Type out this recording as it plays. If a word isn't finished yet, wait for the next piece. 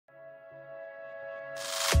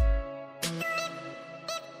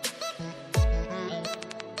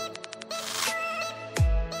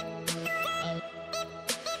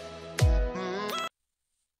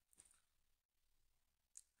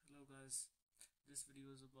This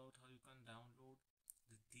video is about how you can download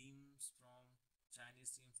the themes from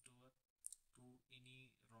Chinese theme store to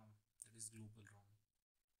any ROM, that is global ROM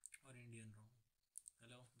or Indian ROM.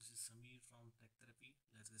 Hello, this is Samir from Tech Therapy.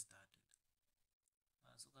 Let's get started.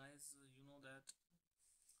 So guys, you know that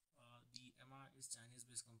the MR is Chinese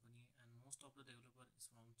based company and most of the developer is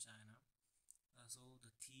from China. So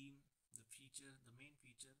the theme, the feature, the main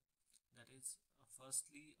feature that is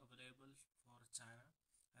firstly available for China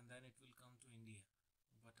and then it will come to India.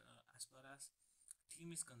 But as far as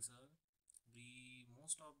theme is concerned, the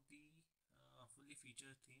most of the fully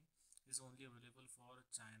featured theme is only available for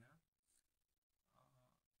China.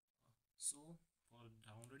 So for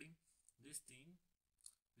downloading this theme,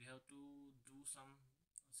 we have to do some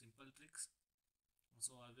simple tricks.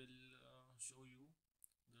 So I will show you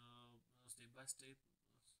the step-by-step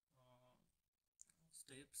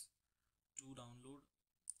steps to download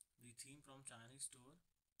the theme from Chinese store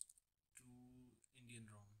to Indian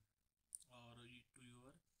ROM or to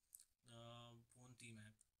your phone theme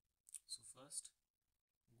app. So first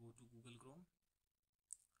go to Google Chrome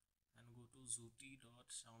and go to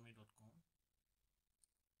zuti.xiaomi.com.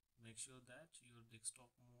 Make sure that your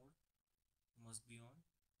desktop mode must be on.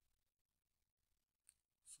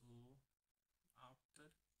 So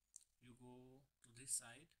after you go to this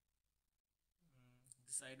site,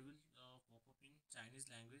 this site will pop up in Chinese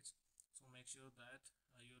language, so make sure that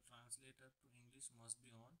your translator to English must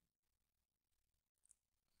be on.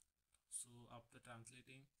 So after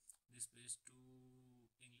translating this page to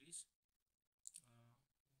English,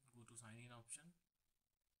 go to sign in option,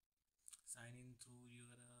 sign in through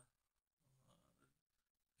your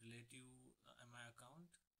relative MI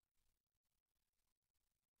account,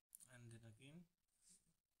 and then again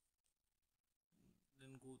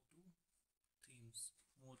go to themes,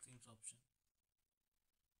 more themes option.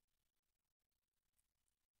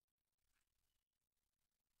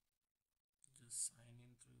 Just sign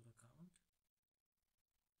in through your account.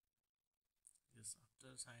 Yes,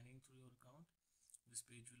 after signing through your account, this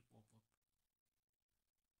page will pop up.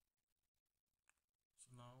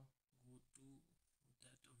 So now go to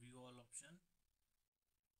that view all option,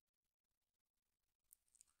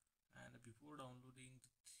 and before downloading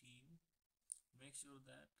the theme, make sure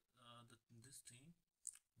that this theme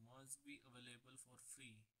must be available for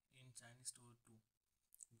free in Chinese store too,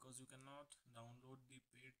 because you cannot download the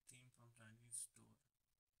paid theme from Chinese store.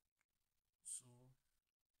 So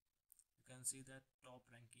you can see that top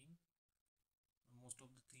ranking, most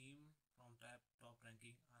of the theme from top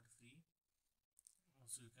ranking are free,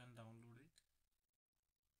 so you can download it.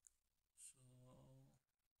 So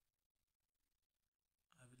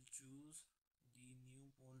I will choose the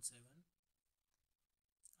new phone 7,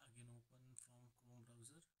 again open from Chrome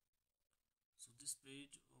browser. So this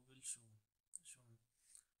page will shown.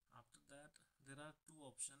 After that, there are two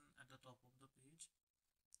options at the top of the page: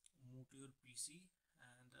 move to your PC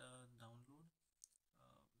and download,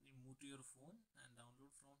 move to your phone and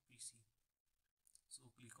download from PC.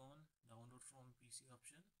 So click on download from PC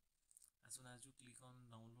option. As soon as you click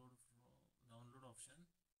on download option,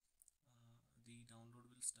 the download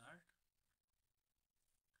will start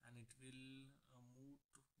and it will this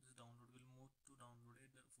download will move to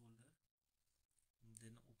downloaded folder.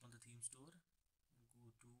 Then open the theme store, go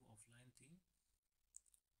to offline theme,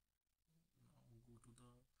 now go to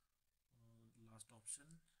the last option,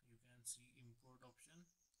 you can see import option,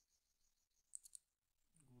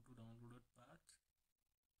 go to downloaded path,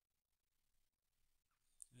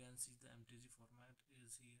 you can see the MTG format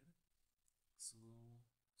is here, so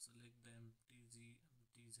select the MTZ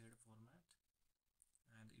format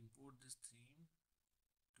and import this theme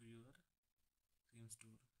to your theme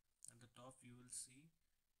store. At the top you will see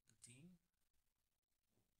the theme.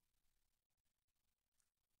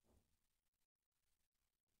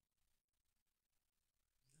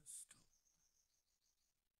 Just stop.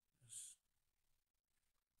 Yes.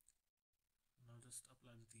 Now just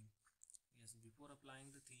apply the theme. Yes, before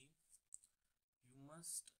applying the theme, you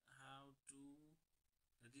must have to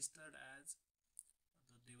register as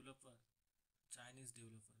the developer, Chinese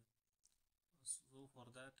developer. So for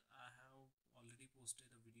that I have already posted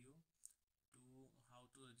a video to how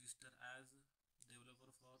to register as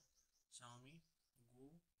developer for Xiaomi.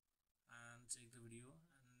 Go and check the video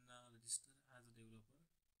and register as a developer.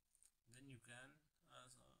 Then you can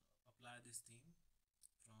apply this theme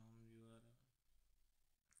from your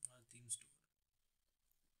theme store.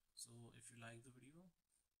 So if you like the video,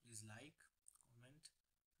 please like, comment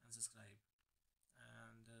and subscribe.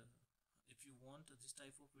 And if you want this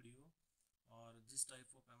type of video or this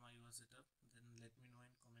type of MIUI setup, then let me know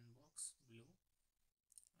in comment box below,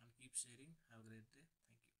 and keep sharing. Have a great day.